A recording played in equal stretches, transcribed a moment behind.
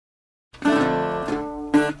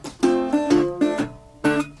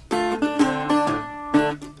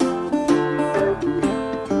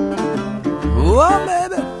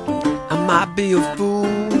I'd be a fool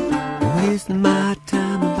wasting my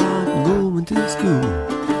time about going to school.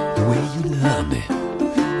 The way you love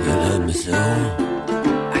me so.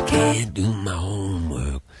 I can't do my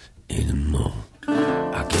homework anymore.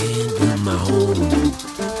 I can't do my homework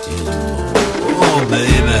anymore. Oh,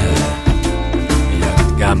 baby, you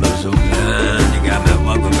got me so blind. You got me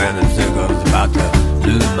walking around in circles, about to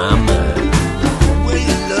lose my mind. The way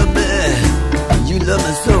you love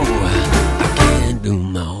me so. I can't do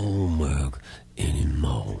my homework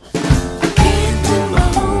anymore. I can't do my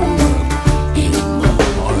homework anymore.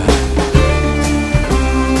 All right.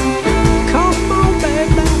 Come on,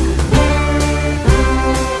 baby.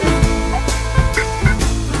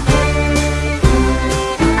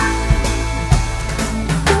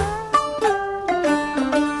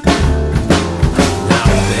 Now,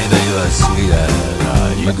 baby, you're as sweet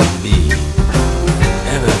as you can be.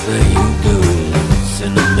 Everything you do is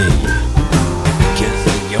listen to me.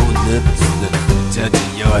 Kissing your lips, the touch of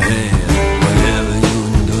your hand. Whatever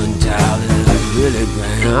you're doing, child, is really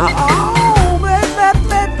grand. Oh,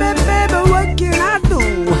 baby, what can I do?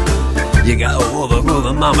 You got a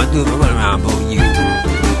woman, mama, do the run around for you.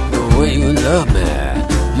 The way you love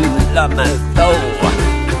me so.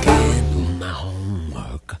 I can't do my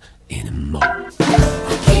homework